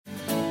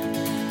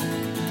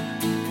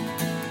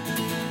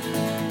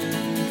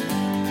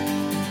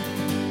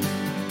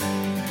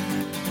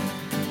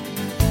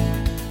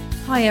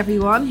Hi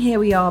everyone, here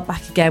we are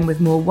back again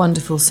with more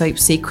wonderful soap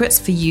secrets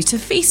for you to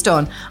feast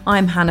on.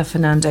 I'm Hannah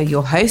Fernando,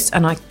 your host,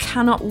 and I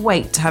cannot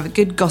wait to have a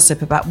good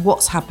gossip about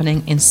what's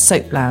happening in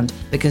Soapland,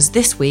 because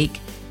this week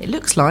it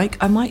looks like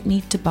I might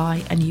need to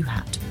buy a new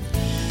hat.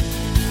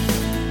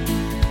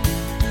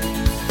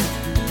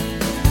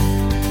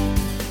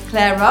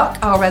 Claire Ruck,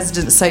 our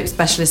resident soap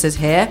specialist, is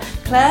here.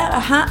 Claire, a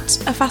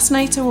hat, a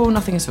fascinator, or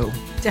nothing at all?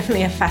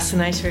 Definitely a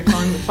fascinator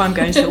if I'm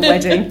going to a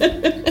wedding.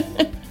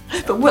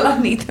 But will I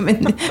need them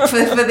for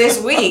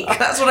this week?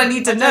 That's what I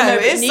need to know.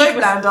 It's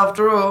Soapland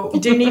after all. You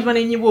do need one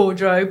in your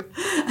wardrobe.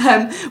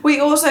 We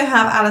also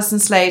have Alison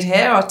Slade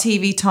here, our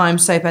TV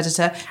Times soap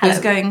editor.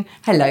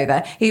 Hello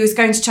there. He was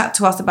going to chat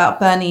to us about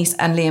Bernice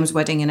and Liam's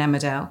wedding in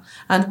Emmerdale.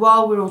 And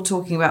while we're all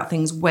talking about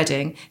things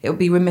wedding, it would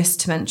be remiss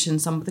to mention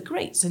some of the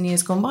greats in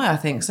years gone by, I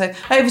think. So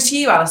over to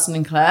you, Alison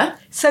and Claire.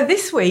 So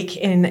this week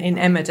in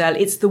Emmerdale,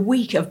 it's the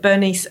week of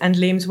Bernice and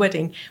Liam's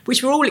wedding,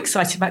 which we're all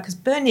excited about because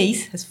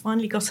Bernice has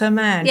finally got her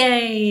man.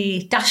 Yay,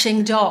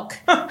 dashing Doc.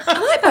 I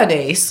like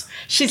Bernice.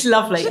 She's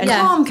lovely. She's a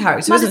calm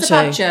character, isn't she?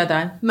 Mad as a badger,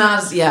 though.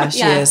 Maz, yeah,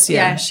 she is.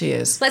 Yeah, she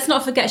is. Let's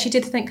not forget, she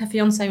did think her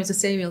fiancé was a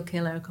serial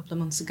killer a couple of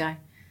months ago.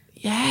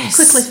 Yes.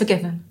 Quickly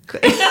forgiven.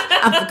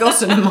 And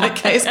forgotten in my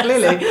case,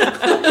 clearly.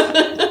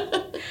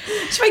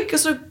 She's very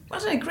sort of, I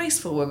don't know,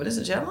 graceful woman,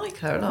 isn't she? I like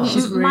her a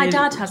lot. My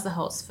dad has the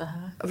hots for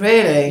her.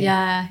 Really?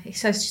 Yeah, he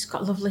says she's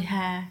got lovely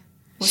hair.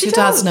 What's your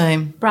dad's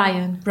name?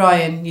 Brian.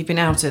 Brian, you've been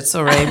outed,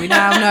 sorry. We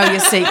now know your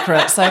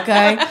secrets,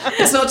 okay?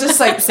 It's not just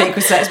soap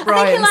secrets, it's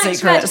Brian's I think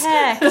he likes red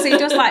hair, because he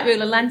does like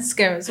Rula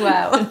Lenska as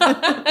well.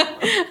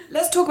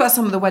 Let's talk about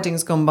some of the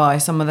weddings gone by,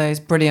 some of those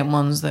brilliant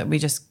ones that we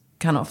just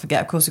cannot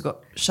forget. Of course, we've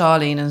got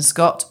Charlene and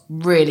Scott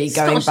really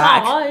going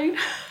back. Charlene.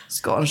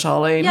 Scott and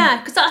Charlene.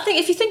 Yeah, because I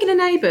think if you're thinking of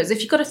Neighbours,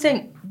 if you've got to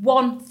think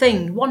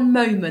one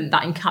moment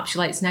that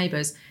encapsulates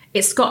Neighbours,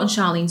 it's Scott and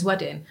Charlene's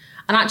wedding.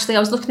 And actually, I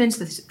was looking into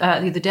this the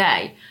other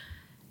day.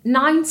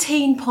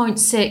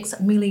 19.6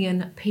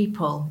 million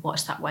people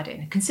watched that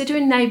wedding.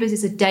 Considering Neighbours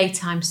is a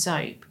daytime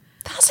soap.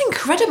 That's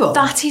incredible.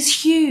 That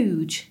is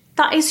huge.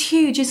 That is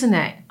huge, isn't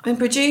it? I mean,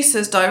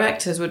 producers,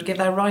 directors would give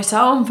their right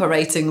arm for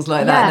ratings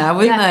like that now,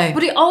 wouldn't they?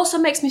 But it also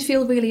makes me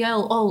feel really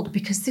old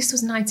because this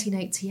was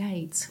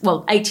 1988.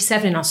 Well,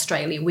 87 in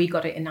Australia. We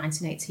got it in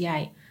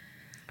 1988.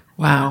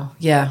 Wow,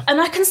 yeah.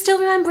 And I can still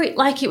remember it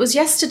like it was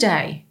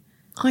yesterday.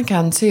 I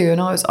can too, and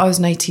I was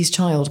an 80s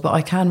child, but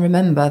I can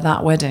remember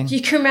that wedding.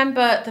 You can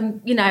remember them,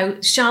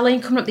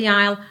 Charlene coming up the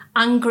aisle,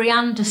 Angry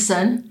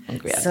Anderson.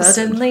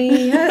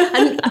 Suddenly.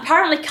 And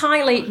apparently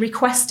Kylie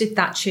requested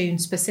that tune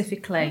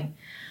specifically.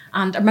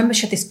 And I remember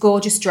she had this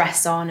gorgeous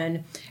dress on,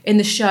 and in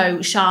the show,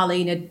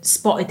 Charlene had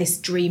spotted this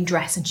dream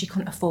dress and she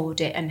couldn't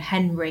afford it. And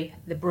Henry,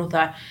 the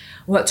brother,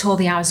 worked all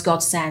the hours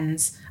God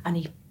sends, and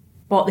he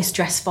bought this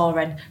dress for her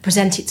and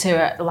presented it to her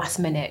at the last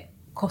minute.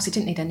 Of course, it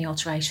didn't need any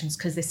alterations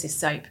because this is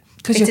soap.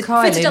 Because you're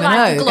Kylie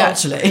Minogue,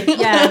 actually.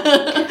 Yeah. But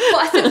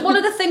I think one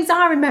of the things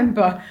I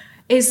remember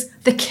is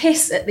the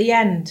kiss at the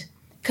end.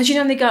 Because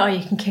they go,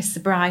 you can kiss the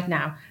bride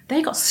now.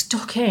 They got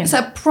stuck in. It's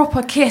a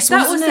proper kiss,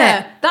 wasn't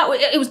it?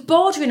 It was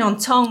bordering on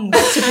tongue,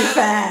 to be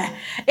fair.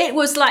 It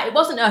was like, it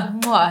wasn't a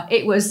mwah,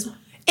 it was...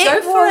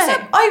 Go for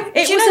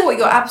it. Do you know what?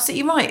 You're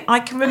absolutely right. I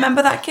can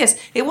remember that kiss.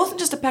 It wasn't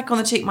just a peck on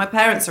the cheek. My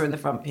parents are in the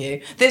front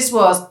pew. This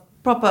was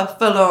proper,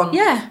 full-on,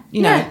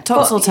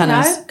 tonsil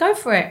tennis. Go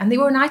for it. And they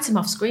were an item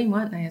off screen,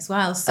 weren't they, as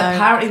well? So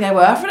apparently they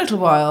were for a little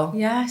while.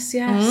 Yes.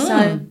 So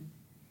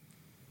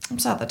I'm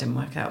sad that didn't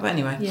work out, but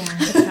anyway. Yeah,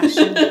 the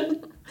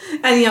passion.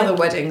 Any other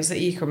weddings that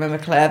you can remember,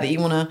 Claire, that you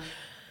want to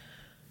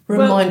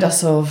remind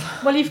us of?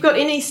 Well, you've got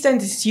in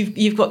EastEnders,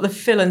 you've got the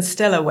Phil and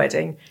Stella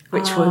wedding,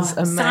 which was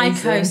amazing.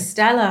 Psycho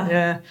Stella.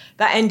 Yeah,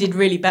 that ended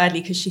really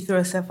badly because she threw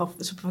herself off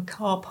the top of a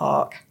car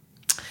park.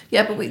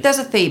 Yeah, but there's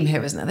a theme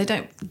here, isn't there? They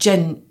don't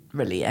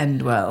generally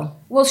end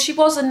well. Well, she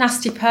was a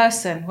nasty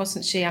person,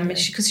 wasn't she? I mean,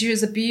 because she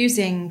was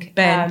abusing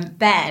Ben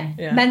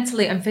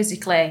mentally and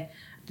physically.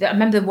 I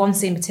remember one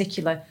scene in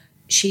particular.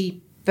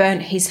 She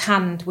burnt his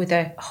hand with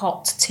a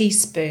hot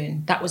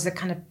teaspoon. That was the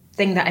kind of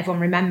thing that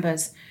everyone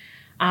remembers.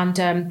 And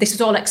this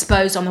was all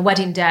exposed on the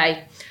wedding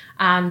day.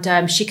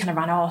 And she kind of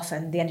ran off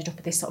and they ended up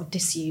at this sort of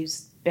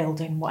disused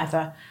building,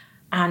 whatever.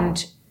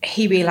 And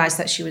he realised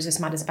that she was as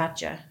mad as a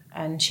badger.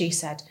 And she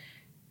said,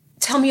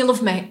 "Tell me you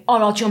love me or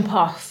I'll jump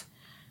off."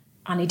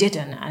 And he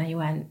didn't. And he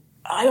went,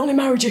 "I only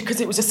married you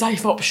because it was a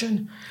safe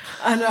option."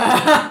 And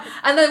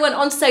and then went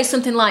on to say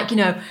something like,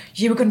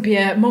 you were going to be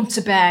a mum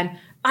to Ben,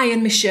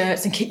 iron my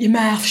shirts and keep your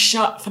mouth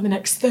shut for the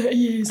next 30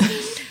 years.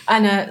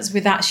 And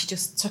with that, she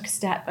just took a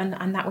step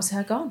and that was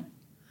her gone.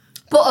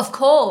 But of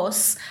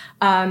course,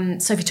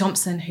 Sophie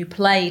Thompson, who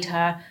played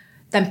her,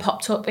 then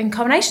popped up in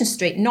Coronation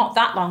Street not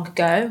that long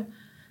ago.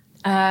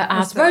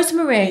 As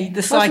Rosemary,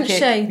 the psychic,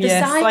 wasn't she? The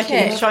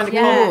psychic, trying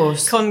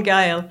to con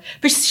Gale.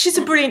 But she's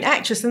a brilliant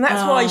actress, and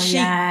that's why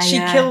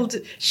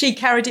she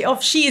carried it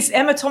off. She is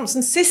Emma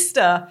Thompson's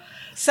sister,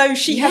 so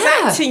she has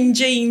acting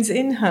genes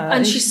in her.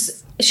 And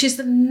she's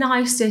the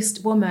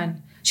nicest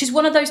woman. She's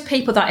one of those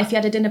people that if you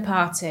had a dinner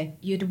party,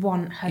 you'd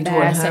want her there.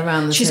 Want her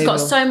around the she's table.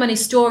 Got so many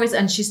stories,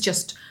 and she's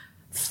just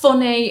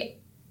funny.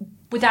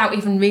 without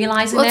even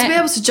realising it. Well, to be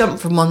able to jump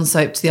from one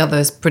soap to the other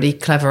is pretty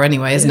clever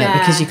anyway, isn't it?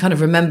 Because you kind of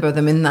remember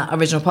them in that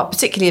original part,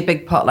 particularly a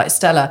big part like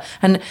Stella.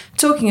 And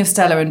talking of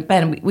Stella and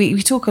Ben,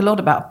 we talk a lot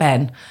about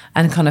Ben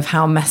and kind of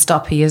how messed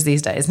up he is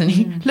these days. And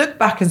you look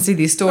back and see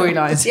these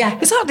storylines.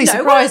 It's hardly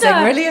surprising,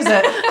 really, is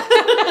it?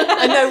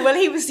 I know. Well,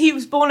 he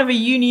was born of a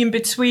union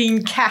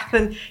between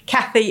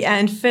Kathy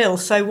and Phil.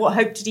 So what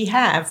hope did he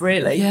have,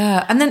 really?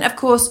 Yeah. And then, of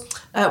course,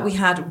 we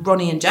had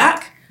Ronnie and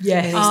Jack.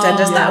 Yes. In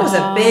EastEnders. That was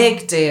a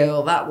big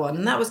deal, that one.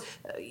 And that was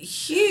a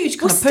huge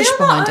kind of push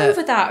behind it. We're still not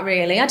over that,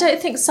 really. I don't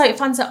think soap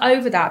fans are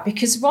over that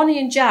because Ronnie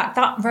and Jack,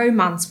 that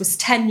romance was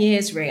 10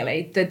 years,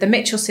 really. The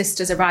Mitchell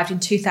sisters arrived in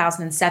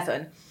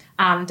 2007.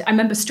 And I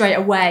remember straight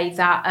away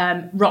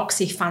that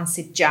Roxy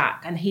fancied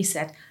Jack. And he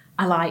said,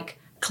 I like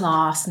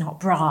class, not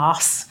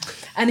brass.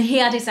 And he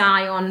had his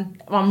eye on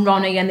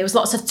Ronnie, and there was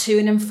lots of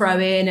to-ing and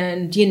fro-ing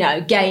and,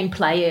 game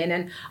playing.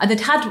 And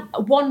they'd had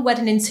one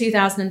wedding in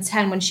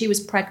 2010 when she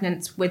was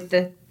pregnant with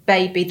the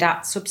baby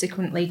that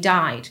subsequently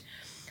died.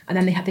 And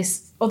then they had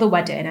this other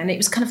wedding, and it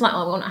was kind of like, we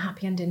want a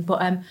happy ending.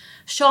 But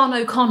Sean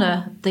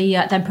O'Connor, the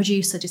then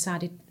producer,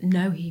 decided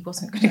no, he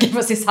wasn't going to give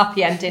us this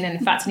happy ending. And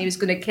in fact, he was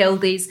going to kill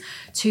these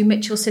two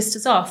Mitchell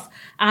sisters off.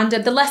 And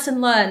the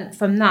lesson learned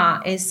from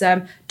that is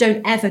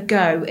don't ever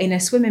go in a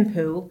swimming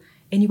pool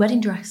in your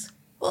wedding dress.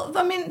 Well,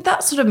 I mean,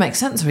 that sort of makes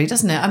sense, really,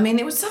 doesn't it? I mean,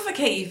 it would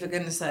suffocate you, for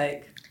goodness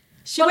sake.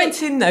 She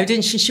went in, though,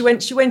 didn't she? She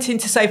went in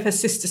to save her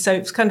sister, so it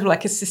was kind of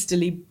like a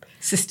sisterly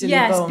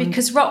bond.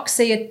 Because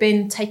Roxy had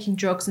been taking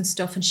drugs and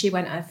stuff, and she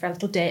went out for a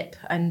little dip,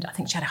 and I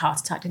think she had a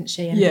heart attack, didn't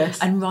she?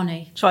 And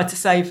Ronnie tried to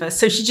save her,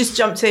 so she just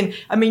jumped in.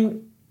 I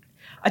mean,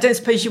 I don't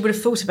suppose you would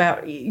have thought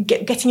about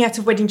getting out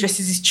of wedding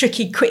dresses is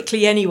tricky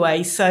quickly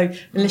anyway. So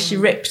unless she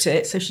ripped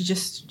it, so she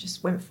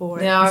just went for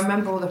it. Yeah, I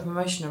remember all the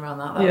promotion around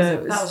that.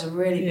 That was a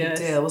really big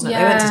deal, wasn't it?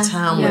 They went to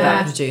town with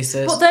our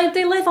producers. But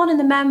they live on in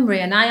the memory,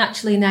 and I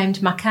actually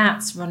named my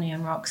cats Ronnie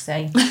and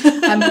Roxy.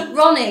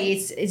 Ronnie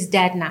is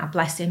dead now,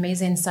 bless him.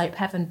 He's in soap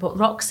heaven, but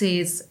Roxy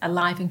is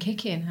alive and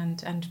kicking,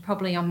 and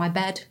probably on my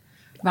bed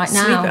right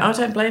now. Sleeping. I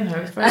don't blame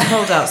her. It's very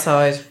cold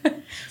outside.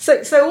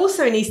 So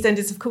also in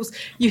EastEnders, of course,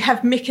 you have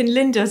Mick and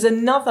Linda as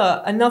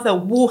another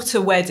water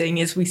wedding,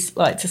 as we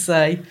like to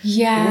say.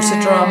 Yeah.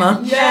 Water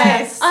drama.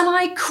 Yes. And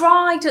I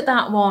cried at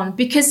that one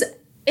because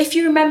if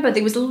you remember,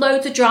 there was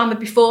loads of drama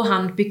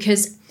beforehand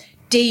because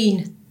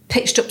Dean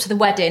pitched up to the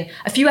wedding.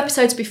 A few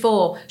episodes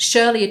before,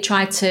 Shirley had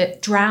tried to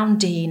drown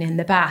Dean in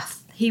the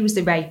bath. He was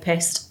the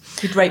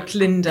rapist. He'd raped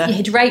Linda.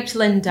 He'd raped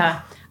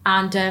Linda.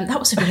 And that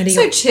was a really...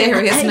 So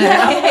cheery, isn't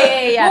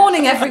it? Yeah.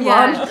 Morning,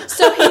 everyone. Yeah.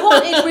 So he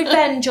wanted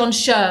revenge on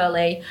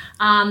Shirley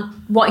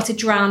and wanted to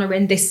drown her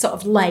in this sort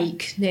of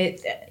lake near,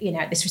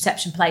 this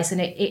reception place.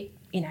 And it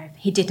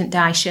he didn't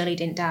die. Shirley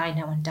didn't die.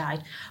 No one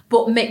died.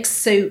 But Mick's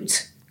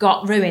suit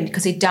got ruined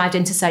because he dived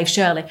in to save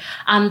Shirley.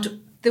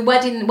 And the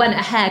wedding went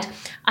ahead,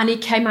 and he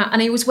came out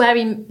and he was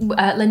wearing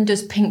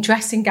Linda's pink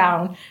dressing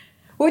gown,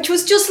 which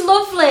was just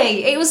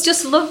lovely. It was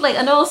just lovely.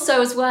 And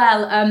also as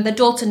well, the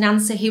daughter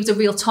Nancy, he was a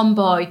real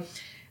tomboy,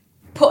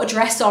 put a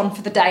dress on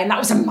for the day, and that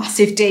was a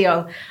massive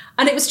deal.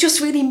 And it was just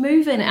really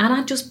moving, and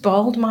I just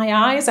bawled my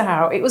eyes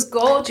out. It was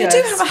gorgeous.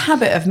 You do have a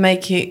habit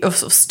of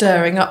sort of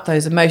stirring up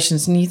those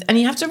emotions, and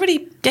you have to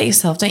really get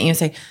yourself, don't you, and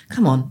say,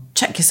 "Come on,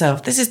 check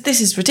yourself. This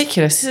is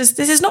ridiculous. This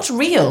is not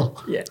real."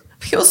 Yeah.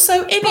 You're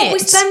so in it. We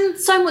spend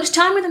so much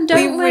time with them,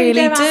 don't we? Really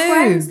They're do. Our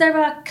friends. They're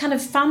our kind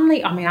of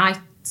family. I mean, I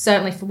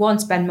certainly, for one,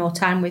 spend more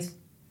time with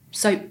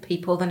soap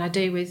people than I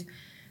do with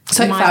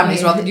soap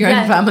families rather than your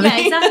own family. Yeah,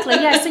 exactly.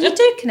 Yeah, so you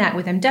do connect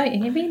with them, don't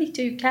you? You really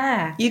do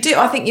care. You do.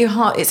 I think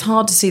it's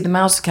hard to see them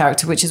out of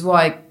character, which is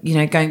why,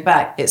 going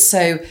back, it's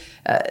so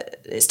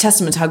it's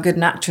testament to how good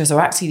an actress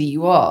or actor that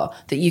you are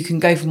that you can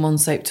go from one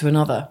soap to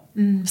another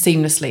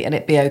seamlessly and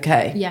it be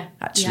okay. Yeah,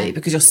 actually,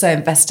 because you're so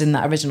invested in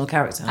that original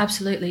character.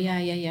 Absolutely.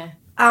 Yeah.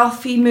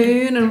 Alfie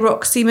Moon and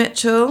Roxy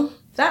Mitchell.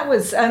 That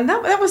was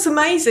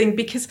amazing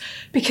because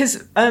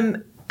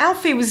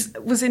Alfie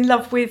was in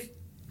love with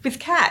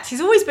Kat.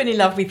 He's always been in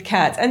love with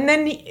Kat, and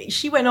then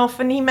she went off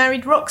and he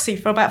married Roxy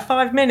for about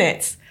 5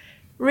 minutes.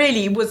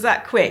 Really, was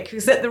that quick?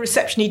 Because at the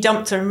reception he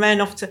dumped her and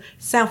ran off to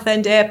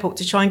Southend Airport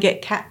to try and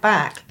get Kat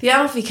back. The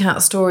Alfie Kat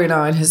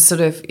storyline has sort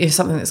of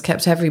something that's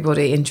kept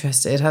everybody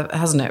interested,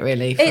 hasn't it?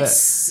 Really,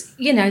 it's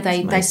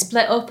they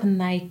split up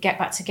and they get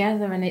back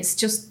together, and it's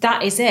just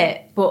that is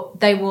it. But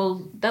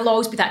there'll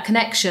always be that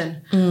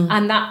connection,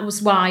 and that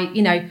was why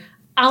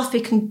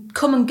Alfie can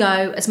come and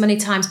go as many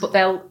times, but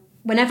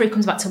whenever he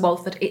comes back to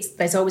Walford,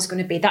 there's always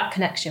going to be that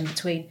connection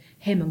between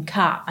him and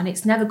Kat, and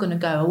it's never going to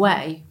go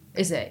away,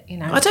 is it?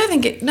 I don't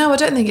think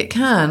it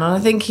can, and I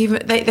think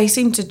even they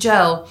seem to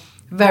gel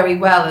very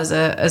well as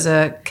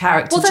a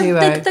character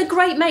duo. They're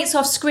great mates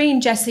off screen,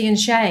 Jessie and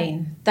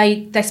Shane.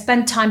 They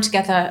spend time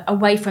together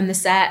away from the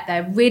set.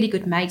 They're really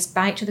good mates,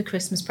 buy each other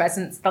Christmas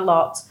presents, the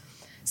lot.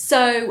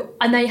 So,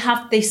 and they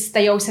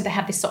always say they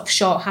have this sort of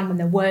shorthand when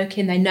they're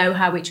working. They know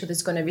how each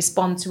other's going to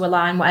respond to a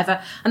line,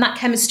 whatever. And that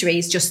chemistry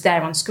is just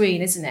there on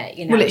screen, isn't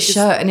it? Well,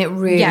 it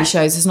really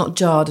shows. It's not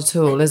jarred at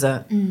all, is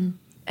it?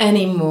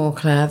 Any more,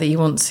 Claire, that you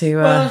want to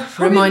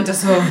remind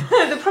us all?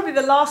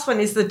 last one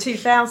is the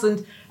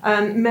 2000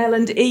 Mel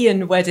and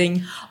Ian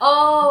wedding.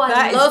 Oh,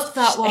 I loved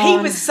that one. He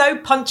was so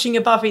punching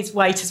above his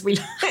weight, as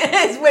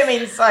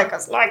women say,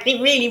 because like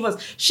he really was.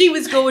 She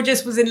was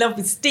gorgeous, was in love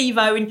with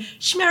Steve-O, and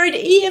she married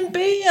Ian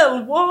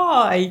Beale.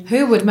 Why?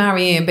 Who would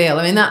marry Ian Beale?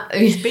 I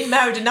mean, he's been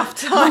married enough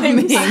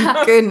times.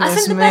 Goodness I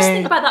think the best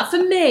thing about that,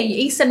 for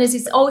me, EastEnders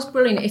is always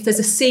brilliant if there's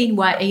a scene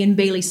where Ian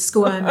Beale is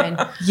squirming.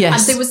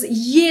 Yes. And there was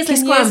years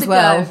and years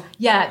ago,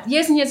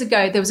 years and years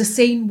ago, there was a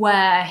scene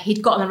where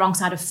he'd got on the wrong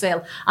side of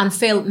Phil, and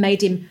Phil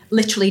made him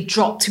literally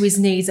drop to his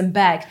knees and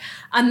beg.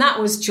 And that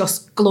was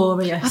just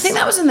glorious. I think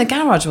that was in the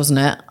garage, wasn't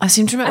it? I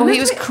seem to remember. He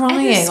was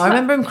crying. I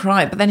remember him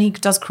crying, but then he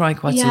does cry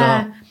quite a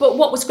lot. But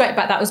what was great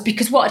about that was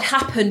because what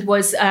had happened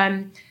was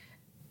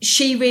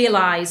she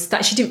realised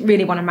that she didn't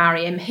really want to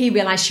marry him. He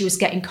realised she was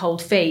getting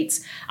cold feet.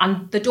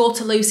 And the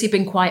daughter Lucy had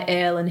been quite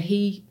ill, and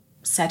he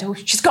said, oh,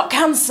 she's got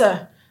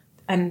cancer.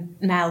 And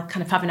Mel,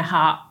 kind of having a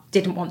heart,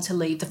 didn't want to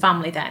leave the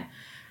family then.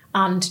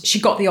 And she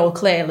got the all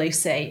clear,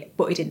 Lucy,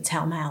 but he didn't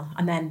tell Mel.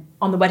 And then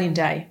on the wedding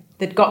day,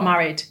 they'd got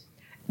married.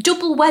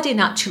 Double wedding,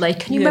 actually.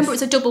 Can you remember it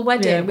was a double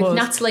wedding with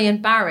Natalie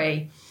and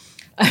Barry?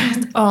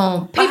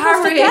 Oh, people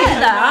Barry. forget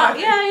that.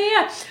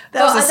 Yeah.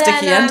 That was a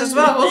sticky end as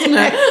well, wasn't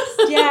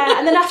it? Yeah,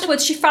 and then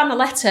afterwards she found a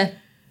letter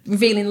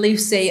revealing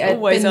Lucy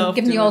had been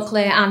given the all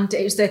clear, and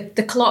it was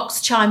the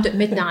clocks chimed at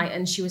midnight,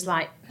 and she was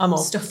like, I'm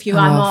off. Stuff you,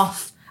 I'm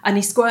off. And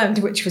he squirmed,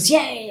 which was,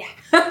 yay!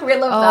 We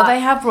love that. Oh,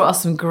 they have brought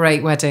us some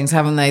great weddings,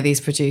 haven't they,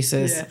 these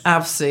producers? Yes.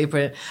 Absolutely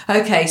brilliant.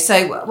 Okay,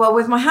 so, well,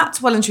 with my hat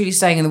well and truly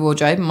staying in the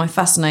wardrobe and my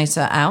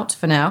fascinator out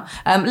for now,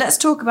 let's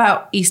talk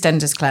about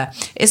EastEnders, Claire.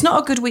 It's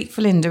not a good week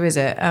for Linda, is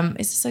it?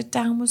 Is this a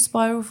downward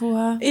spiral for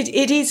her?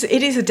 It is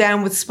a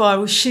downward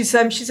spiral. She's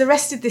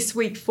arrested this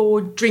week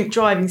for drink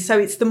driving, so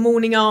it's the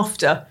morning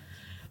after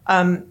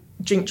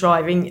drink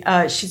driving.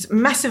 She's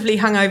massively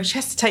hungover. She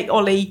has to take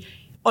Ollie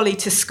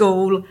to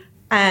school,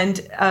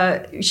 and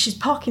she's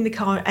parking the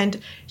car,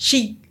 and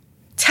she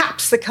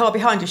taps the car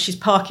behind her. She's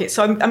parking it,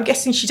 so I'm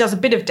guessing she does a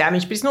bit of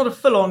damage, but it's not a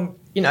full-on,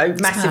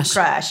 massive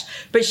crash.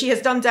 But she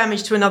has done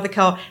damage to another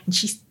car, and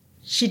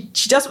she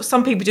does what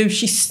some people do.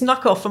 She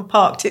snuck off and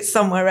parked it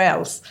somewhere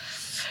else.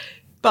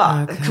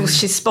 But of course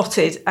she's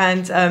spotted,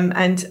 and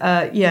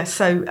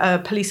so a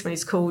policeman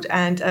is called,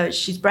 and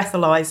she's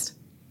breathalyzed.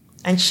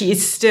 And she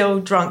is still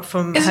drunk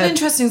from It's an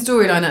interesting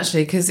storyline,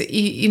 actually, because,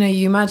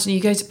 you imagine you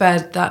go to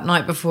bed that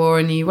night before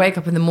and you wake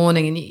up in the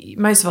morning, and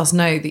most of us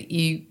know that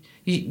you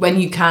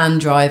when you can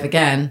drive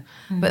again.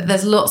 But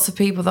there's lots of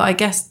people that I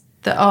guess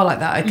that are like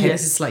that. Okay,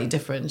 This is slightly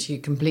different. You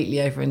completely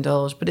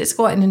overindulge. But it's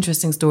quite an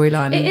interesting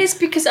storyline. It is,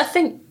 because I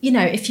think,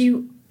 if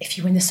you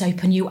win the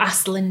soap and you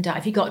ask Linda,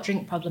 have you got a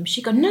drink problem?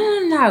 She'd go,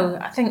 no.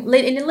 I think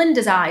in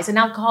Linda's eyes, an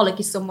alcoholic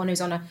is someone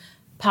who's on a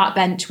park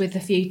bench with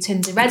a few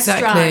tins of Red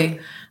Stripe.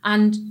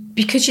 And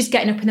because she's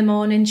getting up in the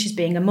morning, she's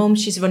being a mum,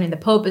 she's running the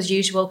pub as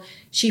usual,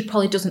 she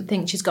probably doesn't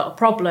think she's got a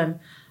problem.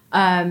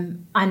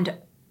 And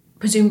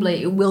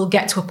presumably it will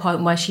get to a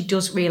point where she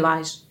does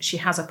realise she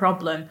has a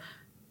problem.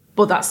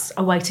 But that's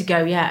a way to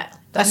go yet.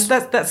 That's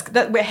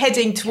we're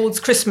heading towards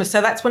Christmas, so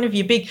that's one of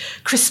your big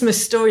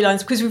Christmas storylines,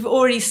 because we've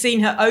already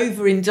seen her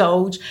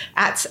overindulge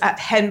at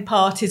hen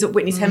parties, at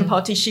Whitney's hen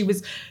party. She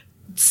was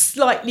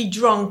slightly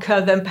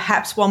drunker than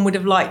perhaps one would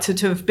have liked her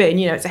to have been.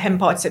 It's a hen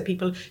party, so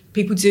people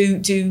do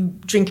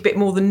drink a bit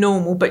more than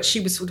normal, but she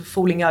was sort of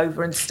falling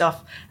over and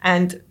stuff.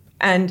 And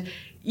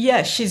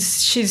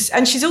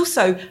she's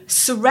also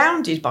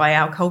surrounded by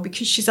alcohol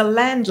because she's a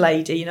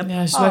landlady in a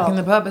pub. She's working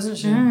the pub, isn't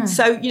she?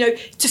 So,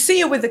 to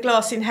see her with a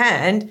glass in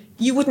hand,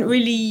 you wouldn't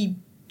really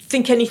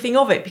think anything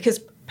of it, because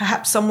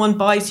perhaps someone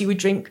buys you a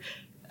drink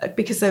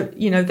because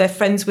they're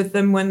friends with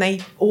them. When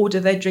they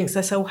order their drinks,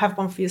 they say, "Oh, have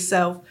one for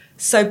yourself."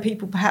 So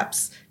people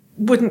perhaps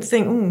wouldn't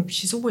think, "Oh,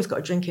 she's always got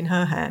a drink in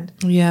her hand."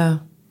 Yeah.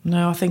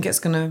 No, I think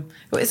it's an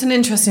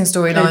interesting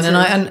storyline,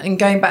 and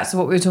going back to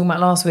what we were talking about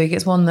last week,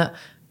 it's one that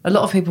a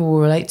lot of people will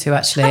relate to,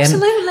 actually.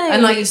 Absolutely.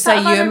 And like you say,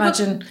 you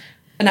imagine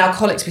an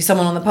alcoholic to be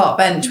someone on the park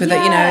bench with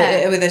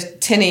with a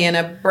tinny and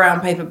a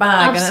brown paper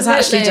bag, and it's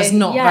actually just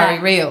not very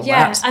real. Yeah,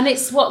 perhaps. And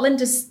it's what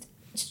Linda's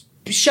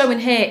showing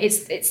here.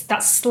 It's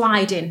that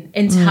sliding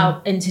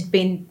into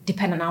being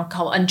dependent on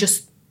alcohol and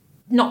just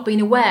not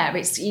being aware.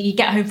 It's you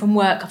get home from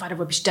work, I've had a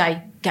rubbish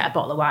day, get a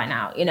bottle of wine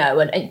out, and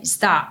it's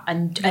that,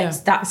 and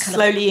it's that kind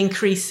slowly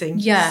increasing.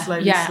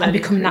 Slowly and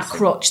becoming that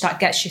crutch that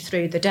gets you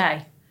through the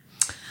day.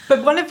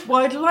 But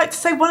I'd like to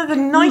say one of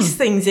the nice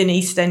things in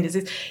EastEnders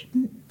is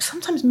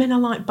sometimes men are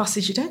like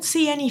buses. You don't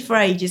see any for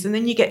ages, and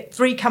then you get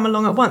 3 come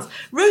along at once.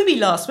 Ruby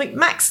last week,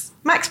 Max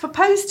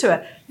proposed to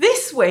her.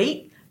 This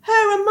week,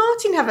 her and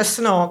Martin have a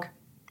snog.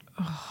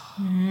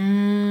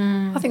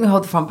 I think we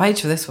hold the front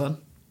page for this one.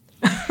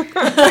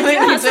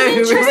 I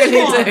think we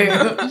really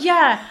do.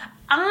 Yeah,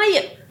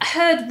 I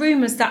heard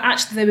rumours that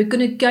actually they were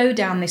going to go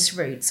down this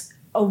route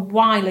a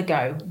while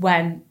ago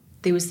when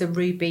there was the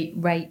Ruby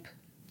rape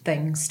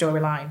thing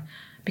storyline,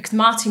 because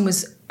Martin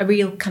was a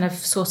real kind of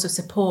source of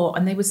support,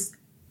 and there was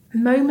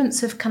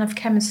moments of kind of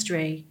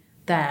chemistry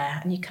there,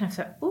 and you kind of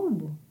thought,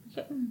 "Ooh,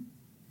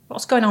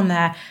 what's going on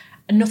there?"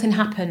 And nothing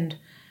happened.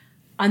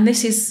 And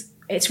this is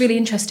it's really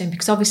interesting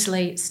because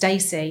obviously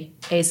Stacey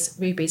is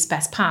Ruby's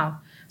best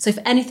pal. So if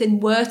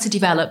anything were to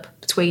develop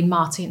between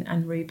Martin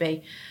and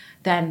Ruby,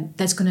 then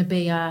there's going to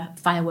be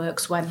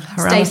fireworks when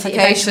Stacey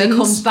eventually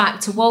comes back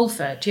to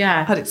Walford.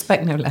 Yeah, I'd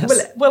expect no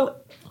less. Well,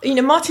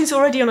 Martin's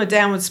already on a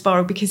downward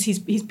spiral because he's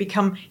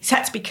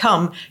had to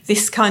become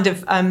this kind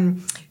of.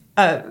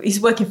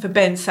 He's working for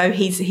Ben, so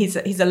he's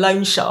a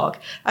loan shark.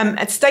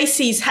 And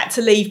Stacey's had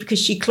to leave because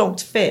she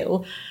clonked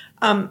Phil,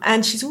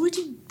 and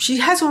she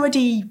has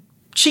already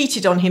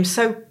cheated on him.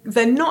 So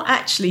they're not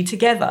actually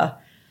together.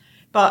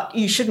 But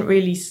you shouldn't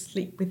really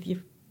sleep with your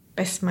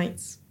best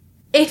mates.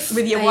 If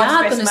with your they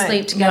are going to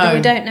sleep together,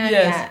 we don't know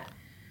yet.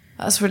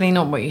 That's really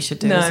not what you should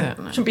do, is it?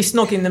 No, shouldn't be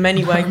snogging them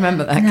anyway.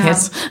 Remember that,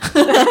 kids.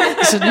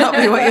 It should not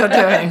be what you're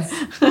doing.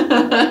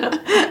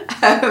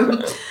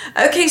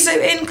 Okay, so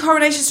in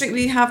Coronation Street,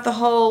 we have the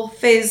whole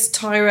Fizz,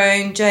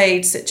 Tyrone,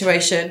 Jade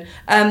situation.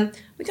 We're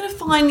going to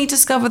finally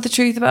discover the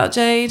truth about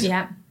Jade.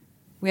 Yeah.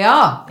 We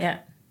are. Yeah.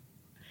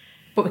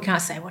 But we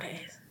can't say what it is.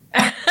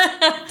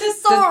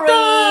 Sorry,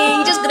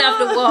 you're just gonna have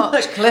to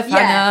watch. Cliffhanger.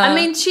 Yeah, I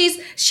mean,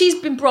 she's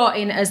been brought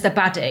in as the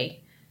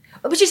baddie,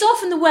 which is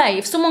often the way.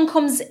 If someone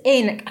comes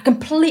in a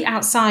complete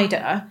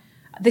outsider,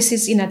 this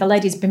is the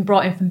lady's been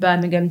brought in from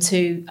Birmingham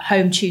to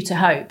home tutor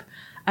Hope.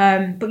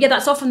 But yeah,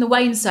 that's often the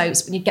way in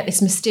soaps when you get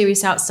this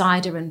mysterious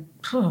outsider and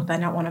they're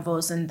not one of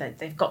us and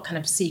they've got kind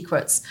of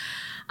secrets.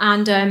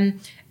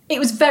 And it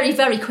was very,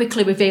 very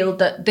quickly revealed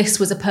that this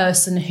was a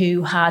person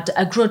who had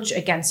a grudge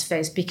against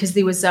Fizz because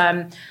there was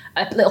a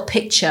little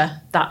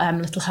picture that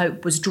Little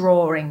Hope was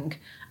drawing,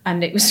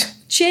 and it was a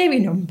cheery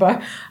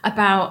number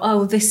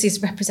about, this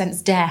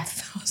represents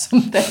death or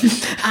something.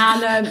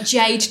 And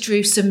Jade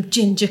drew some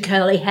ginger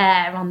curly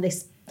hair on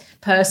this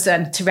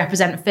person to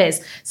represent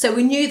Fizz. So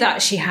we knew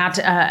that she had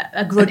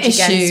a grudge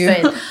against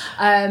Fizz.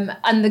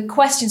 And the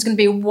question's going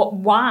to be,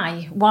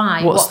 why?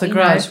 What's the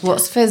grudge?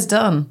 What's Fizz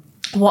done?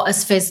 What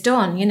has Fizz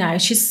done?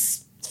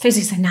 Fizz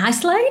is a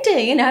nice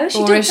lady,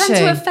 she doesn't tend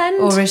to offend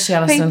or is she,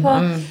 Alison?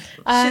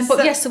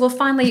 People. So we'll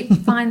finally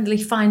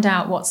find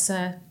out what's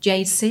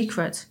Jade's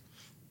secret.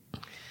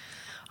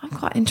 I'm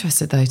quite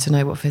interested though to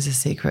know what Fizz's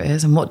secret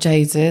is and what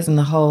Jade's is and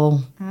the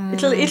whole.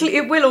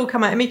 It will all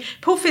come out. I mean,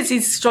 poor Fizz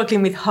is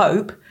struggling with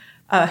Hope,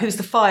 who's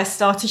the fire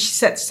starter. She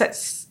sets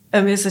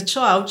as a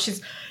child.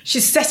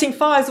 She's setting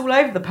fires all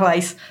over the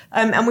place,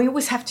 and we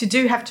always have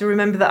to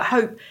remember that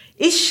Hope.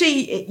 Is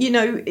she,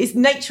 is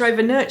nature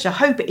over nurture?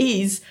 Hope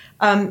is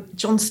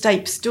John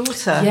Stape's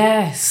daughter.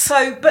 Yes.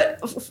 So,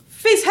 but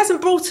Fizz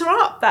hasn't brought her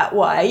up that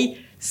way.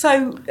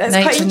 So, that's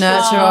nature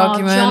nurture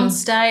argument. John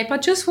Stape, I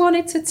just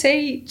wanted to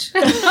teach.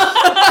 Love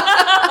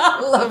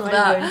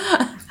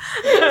that.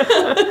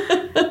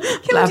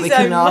 Glad we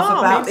can laugh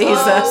about these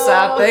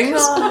sad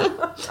things.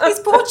 These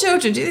poor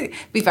children. It'd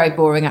be very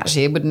boring,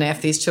 actually, wouldn't it,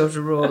 if these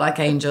children were all like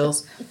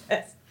angels?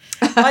 Yes.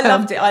 I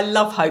loved it. I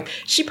love Hope.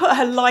 She put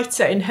her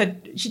lighter in her.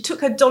 She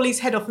took her dolly's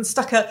head off and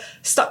stuck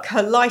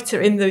her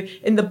lighter in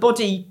the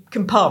body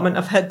compartment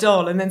of her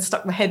doll, and then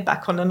stuck the head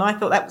back on. And I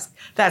thought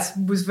that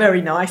was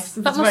very nice.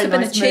 That must have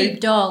been a cheap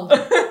doll.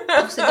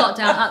 Obviously got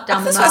down the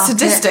market. That's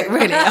sadistic,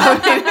 really. I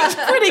mean, it's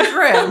pretty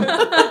grim.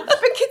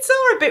 But kids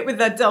are a bit with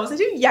their dolls. They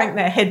do yank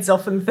their heads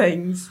off and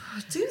things.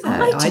 Do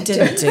that? I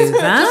didn't do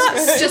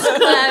that. Just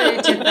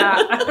Claire did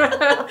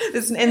that.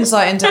 There's an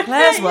insight into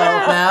Claire's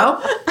world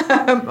now,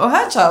 or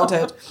her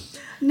childhood.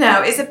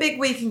 No, it's a big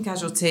week in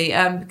Casualty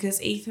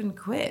because Ethan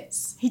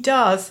quits. He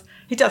does.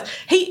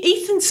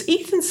 Ethan's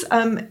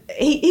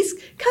he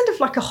is kind of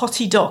like a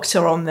hottie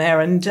doctor on there,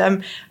 and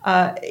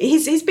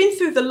he's been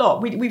through the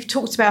lot. We've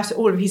talked about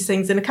all of his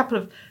things, and a couple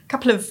of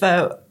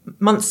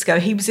months ago,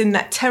 he was in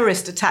that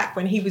terrorist attack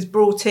when he was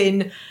brought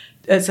in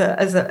as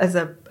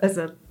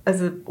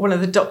one of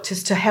the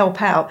doctors to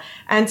help out,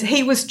 and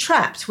he was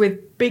trapped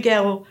with Big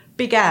Al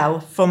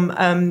from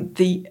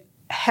the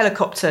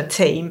helicopter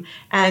team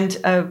and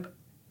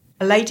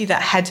a lady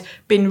that had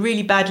been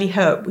really badly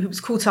hurt, who was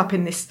caught up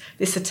in this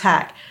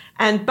attack.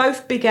 And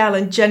both Big Al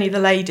and Jenny, the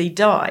lady,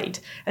 died.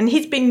 And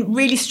he's been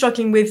really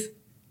struggling with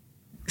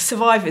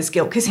survivor's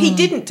guilt because he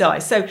didn't die.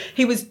 So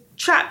he was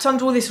trapped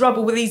under all this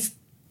rubble with these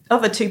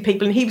other two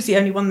people, and he was the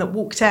only one that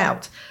walked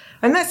out.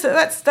 And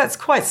that's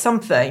quite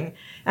something.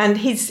 And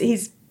he's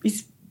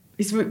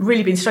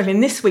really been struggling.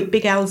 And this week,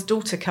 Big Al's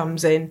daughter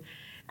comes in,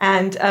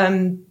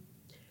 and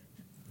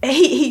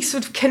he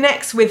sort of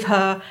connects with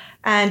her.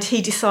 And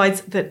he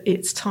decides that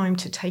it's time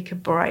to take a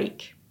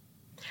break.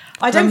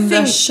 From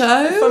the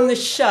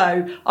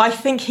show, I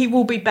think he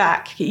will be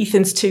back.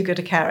 Ethan's too good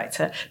a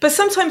character. But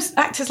sometimes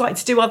actors like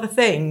to do other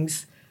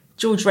things.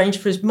 George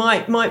Rangeforth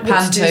might want to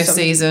do something.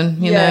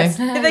 Season, you know.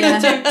 They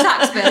can do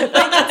tax bill. They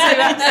can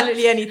do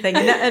absolutely anything.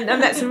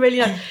 And that's a really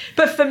nice.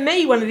 But for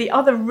me, one of the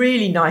other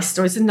really nice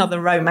stories is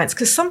another romance.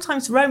 Because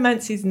sometimes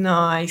romance is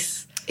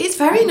nice. It's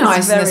very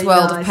nice in this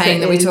world of pain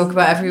that we talk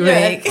about every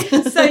week.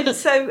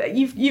 So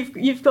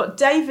you've got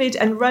David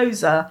and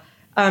Rosa.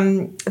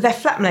 They're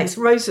flatmates.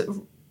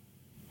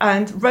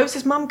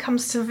 Rosa's mum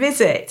comes to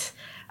visit,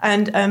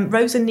 and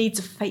Rosa needs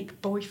a fake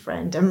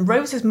boyfriend. And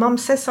Rosa's mum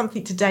says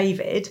something to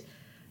David,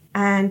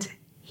 and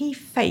he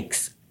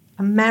fakes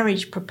a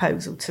marriage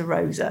proposal to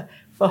Rosa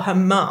for her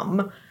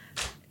mum,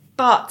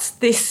 but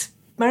this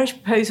marriage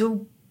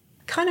proposal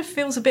kind of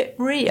feels a bit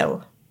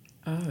real.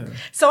 Oh.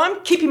 So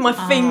I'm keeping my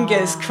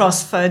fingers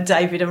crossed for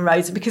David and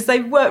Rosa, because they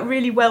work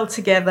really well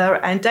together,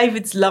 and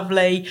David's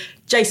lovely,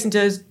 Jason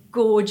Doe's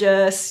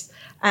gorgeous,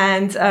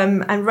 and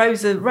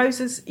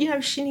Rosa's,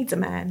 she needs a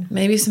man.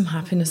 Maybe some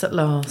happiness at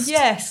last.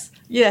 Yes,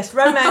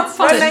 romance.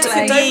 Don't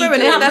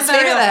ruin it. Let's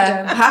leave it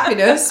there.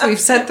 Happiness. We've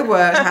said the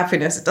word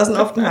happiness. It doesn't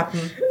often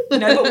happen.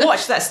 No, but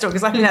watch that story,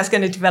 because I think that's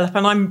going to develop,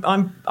 and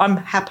I'm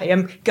happy.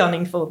 I'm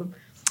gunning for them.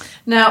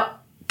 Now,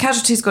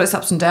 Casualty's got its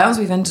ups and downs.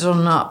 We've ended on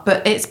and up,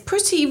 but it's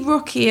pretty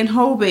rocky in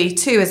Holby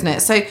too, isn't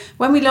it? So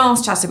when we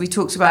last chatted, we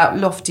talked about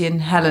Lofty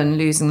and Helen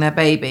losing their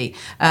baby.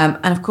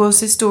 And of course,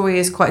 this story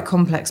is quite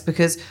complex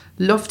because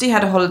Lofty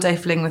had a holiday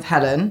fling with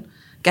Helen,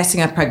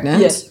 getting her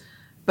pregnant. Yes.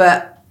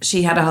 But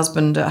she had a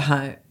husband at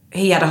home.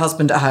 He had a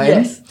husband at home.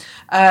 Yes.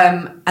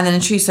 And then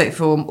in true soap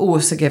form, all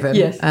was forgiven.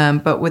 Yes.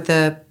 But with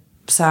the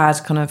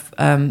sad kind of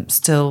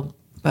stillbirth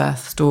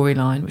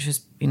storyline, which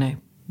is,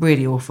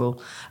 really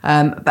awful.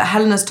 But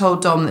Helen has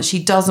told Dom that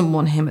she doesn't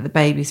want him at the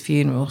baby's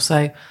funeral.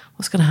 So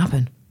what's going to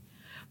happen?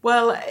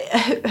 Well,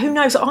 who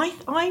knows?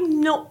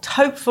 I'm not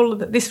hopeful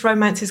that this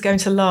romance is going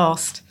to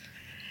last.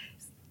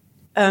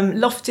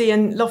 Lofty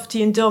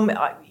and Dom,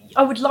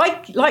 I would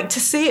like to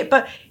see it,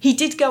 but he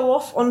did go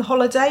off on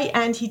holiday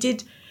and he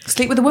did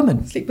sleep with a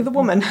woman.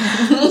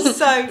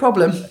 So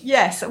problem.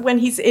 Yes, when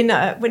he's in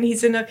a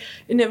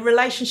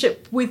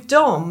relationship with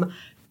Dom,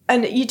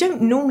 and you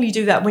don't normally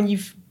do that when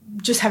you've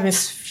just having a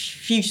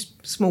few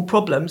small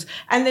problems.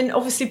 And then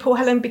obviously poor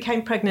Helen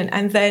became pregnant,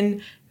 and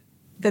then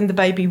the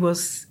baby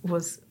was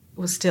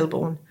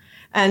stillborn.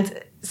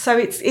 And so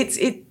it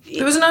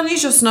was an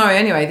unusual scenario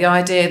anyway, the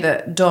idea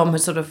that Dom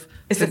had sort of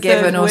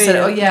forgiven or said,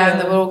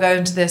 and then we're all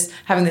going to this,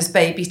 having this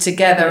baby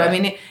together. Yeah. I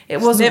mean, it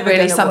wasn't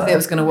really something that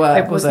was going to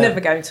work. It was never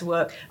going to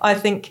work. I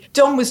think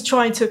Dom was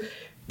trying to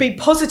be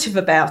positive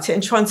about it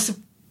and trying to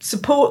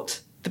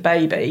support the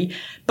baby,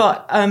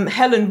 but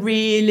Helen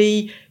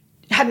really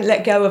hadn't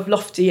let go of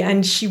Lofty,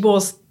 and she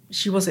was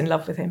in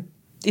love with him.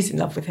 Is in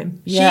love with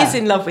him. Yeah. She is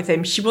in love with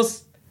him. She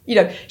was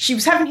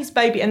having his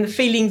baby, and the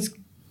feelings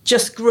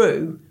just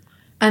grew.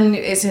 And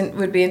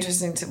would be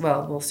interesting to,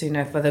 we'll soon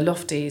know whether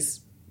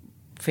Lofty's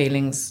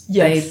feelings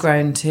they'd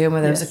grown too, and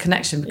whether there was a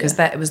connection, because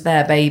it was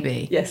their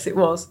baby. Yes, it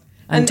was.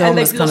 And Dom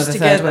was kind of the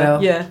third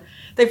wheel. Yeah,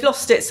 they've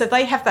lost it, so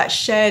they have that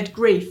shared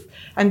grief,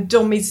 and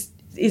Dom is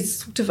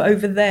sort of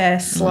over there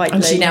slightly.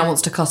 And she now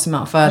wants to cut him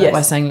out further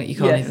by saying that you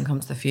can't even come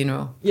to the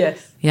funeral.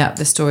 Yes. Yeah,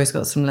 this story's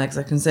got some legs,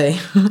 I can see.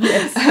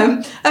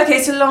 Yes.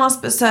 Okay, so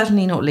last but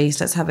certainly not least,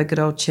 let's have a good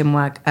old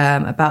chinwag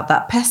about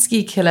that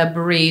pesky killer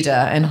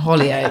breeder in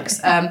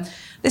Hollyoaks.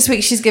 This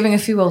week she's giving a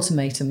few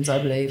ultimatums, I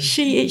believe.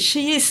 She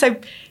is.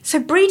 So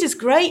Breeder's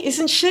great,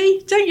 isn't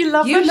she? Don't you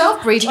love her? You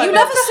love Breeder. You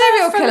love a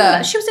serial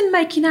killer. She was in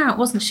Making Out,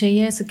 wasn't she,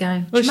 years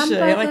ago? Do you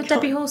remember the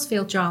Debbie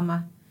Horsfield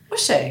drama?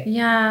 Was she?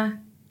 Yeah.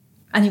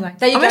 Anyway,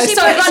 there you go. She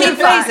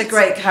plays a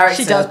great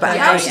character. She does, but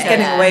how she's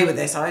getting away with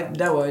this, I have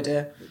no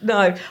idea.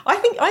 No, I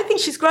think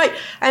she's great,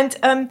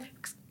 and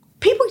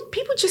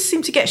people just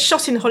seem to get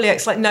shot in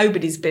Hollyoaks like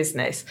nobody's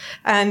business,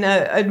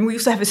 and we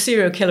also have a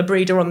serial killer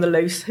breeder on the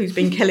loose who's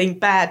been killing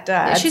bad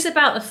dads. Yeah, she's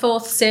about the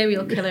fourth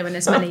serial killer in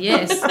as many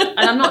years, and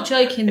I'm not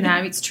joking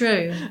now. It's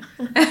true.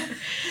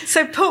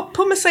 So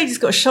poor Mercedes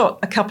got shot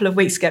a couple of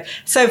weeks ago.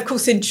 So of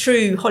course, in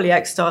true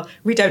Hollyoaks style,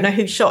 we don't know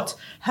who shot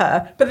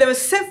her, but there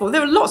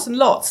were lots and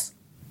lots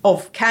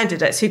of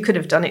candidates who could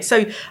have done it.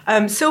 So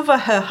Silver,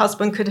 her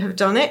husband, could have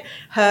done it.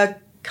 Her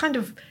kind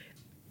of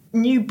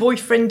new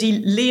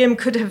boyfriendy Liam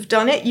could have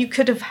done it. You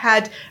could have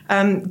had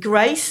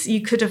Grace.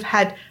 You could have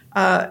had.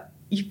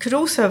 You could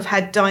also have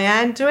had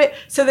Diane do it.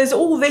 So there's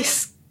all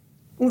these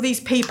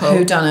people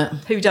who done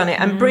it.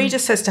 And Breeder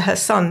says to her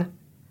son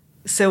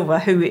Silver,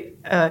 who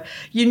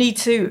you need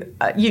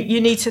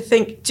to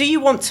think: do you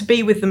want to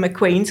be with the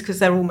McQueens, because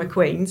they're all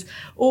McQueens,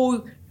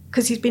 or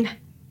because he's been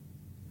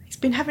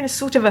having a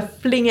sort of a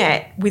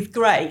flingette with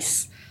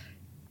Grace.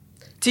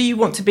 Do you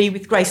want to be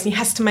with Grace? And he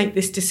has to make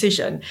this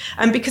decision.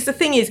 And because the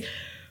thing is,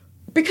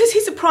 because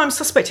he's a prime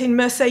suspect in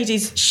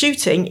Mercedes'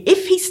 shooting,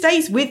 if he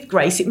stays with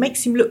Grace, it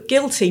makes him look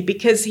guilty,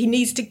 because he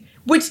needs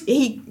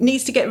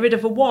to get rid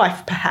of a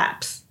wife,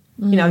 perhaps.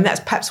 And that's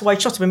perhaps why he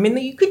shot him. I mean,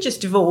 you could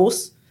just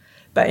divorce.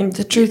 But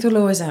the truth will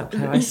always out,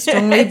 Claire. I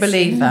strongly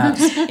believe that,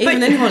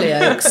 even in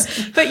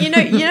Hollyoaks. But you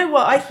know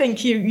what? I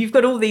think you've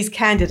got all these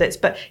candidates,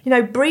 but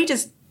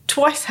Breeder's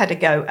twice had a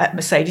go at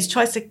Mercedes,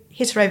 tries to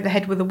hit her over the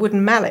head with a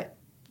wooden mallet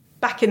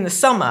back in the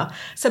summer.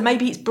 So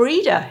maybe it's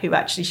Breeder who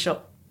actually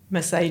shot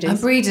Mercedes. And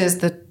Breeder's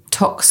the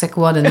toxic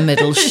one in the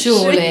middle,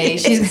 surely.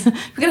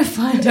 We're going to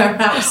find her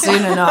out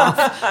soon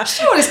enough.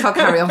 Surely this can't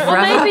carry on forever.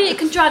 Well, maybe it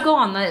can drag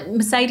on.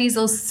 Mercedes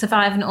will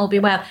survive and it'll be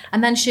well.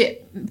 And then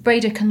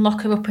Breeder can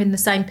lock her up in the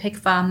same pig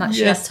farm that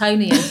she had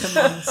Tony in for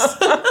months.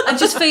 And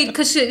just feed,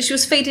 because she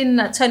was feeding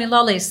Tony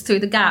lollies through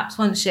the gaps,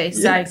 wasn't she?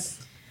 So... Yes.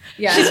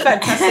 Yeah. She's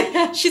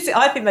fantastic.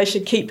 I think they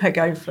should keep her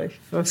going for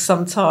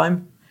some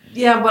time.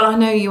 Yeah, well, I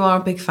know you are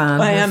a big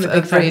fan. I am a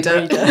big fan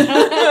of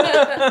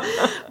Breda.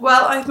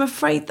 Well, I'm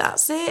afraid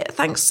that's it.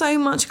 Thanks so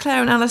much,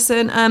 Claire and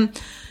Alison.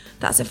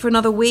 That's it for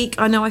another week.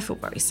 I know I feel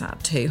very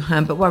sad too,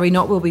 but worry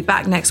not. We'll be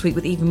back next week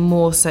with even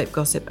more soap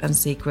gossip and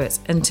secrets.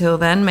 Until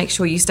then, make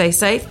sure you stay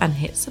safe and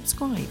hit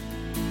subscribe.